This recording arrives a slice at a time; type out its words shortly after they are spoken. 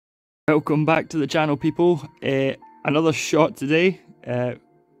Welcome back to the channel, people. Another shot today.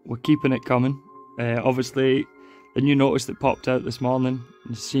 We're keeping it coming. Obviously, the new notice that popped out this morning,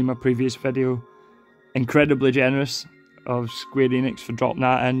 you see my previous video, incredibly generous of Square Enix for dropping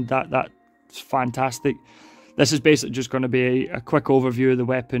that in. That's fantastic. This is basically just going to be a quick overview of the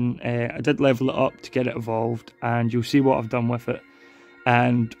weapon. I did level it up to get it evolved, and you'll see what I've done with it.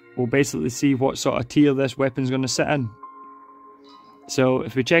 And we'll basically see what sort of tier this weapon's going to sit in. So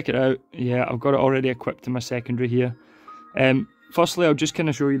if we check it out, yeah, I've got it already equipped in my secondary here. Firstly, I'll just kind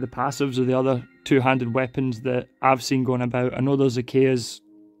of show you the passives of the other two-handed weapons that I've seen going about. I know there's Ikea's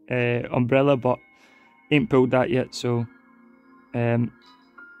umbrella, but ain't pulled that yet, so...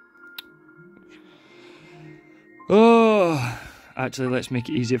 Actually, let's make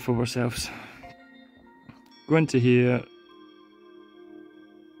it easier for ourselves. Go into here.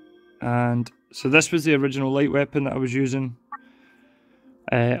 And so this was the original light weapon that I was using.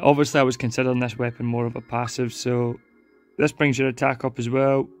 Obviously I was considering this weapon more of a passive, so this brings your attack up as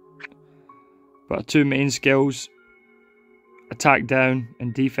well. But our two main skills, attack down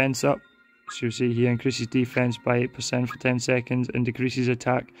and defense up. So you'll see here, increases defense by 8% for 10 seconds and decreases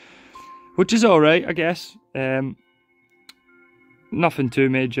attack, which is alright, I guess. Nothing too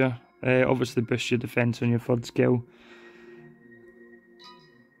major. Obviously boosts your defense on your third skill.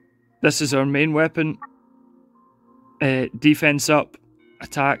 This is our main weapon. Defense up,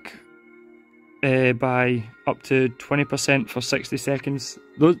 attack by up to 20% for 60 seconds.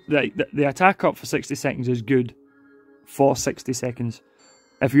 The attack up for 60 seconds is good for 60 seconds.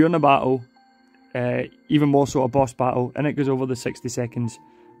 If you're in a battle, even more so a boss battle, and it goes over the 60 seconds,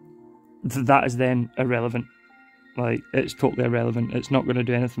 that is then irrelevant. Like, it's totally irrelevant. It's not going to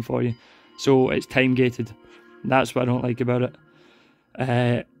do anything for you. So it's time gated. That's what I don't like about it.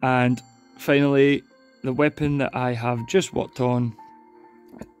 And finally, the weapon that I have just worked on.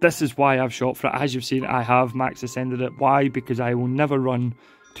 This is why I've shot for it. As you've seen, I have max ascended it. Why? Because I will never run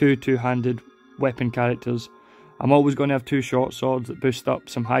two-handed weapon characters. I'm always going to have two short swords that boost up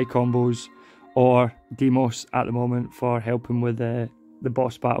some high combos, or Demos at the moment for helping with the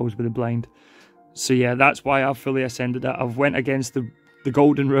boss battles with the blind. So yeah, that's why I've fully ascended it. I've went against the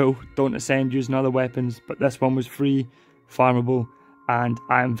golden rule, don't ascend using other weapons, but this one was free, farmable, and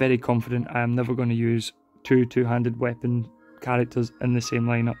I am very confident I am never going to use two-handed weapon characters in the same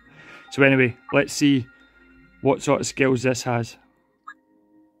lineup. So anyway, let's see what sort of skills this has.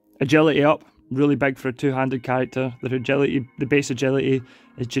 Agility up, really big for a two-handed character. The base agility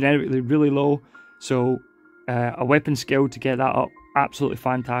is generically really low, so a weapon skill to get that up, absolutely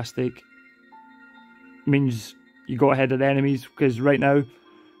fantastic. Means you go ahead of the enemies, because right now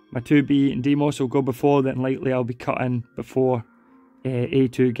my 2B and Demos will go before, then likely I'll be cut in before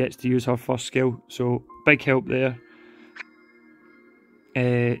A2 gets to use her first skill, so big help there.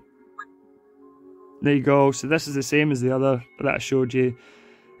 There you go. So this is the same as the other that I showed you.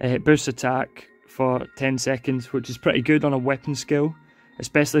 Boosts attack for 10 seconds, which is pretty good on a weapon skill,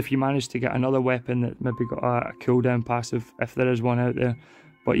 especially if you manage to get another weapon that maybe got a cooldown passive, if there is one out there.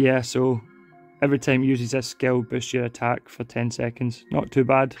 But yeah, so every time it uses this skill, boosts your attack for 10 seconds. Not too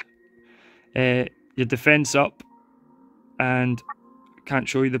bad. Your defense up, and can't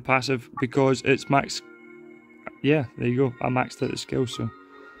show you the passive because it's max. Yeah, there you go. I maxed out the skill, so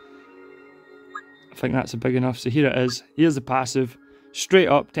I think that's a big enough. So here it is. Here's the passive. Straight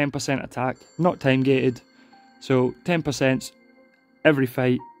up 10% attack, not time gated. So 10% every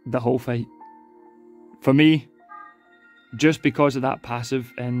fight, the whole fight. For me, just because of that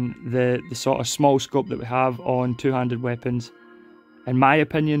passive and the sort of small scope that we have on two-handed weapons, in my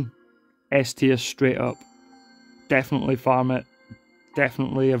opinion, S tier straight up. Definitely farm it,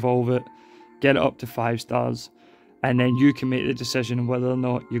 definitely evolve it, get it up to 5 stars, and then you can make the decision whether or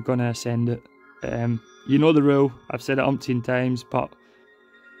not you're going to ascend it. You know the rule, I've said it umpteen times, but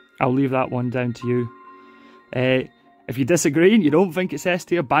I'll leave that one down to you. If you disagree and you don't think it's S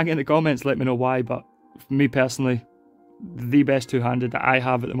tier, bang in the comments, let me know why, but for me personally, the best two-handed that I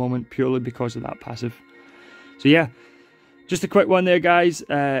have at the moment, purely because of that passive. So yeah, just a quick one there, guys.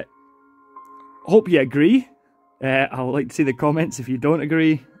 Hope you agree. I would like to see the comments if you don't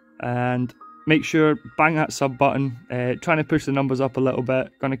agree, and make sure bang that sub button. Trying to push the numbers up a little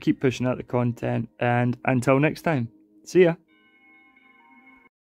bit. Gonna keep pushing out the content, and until next time, see ya.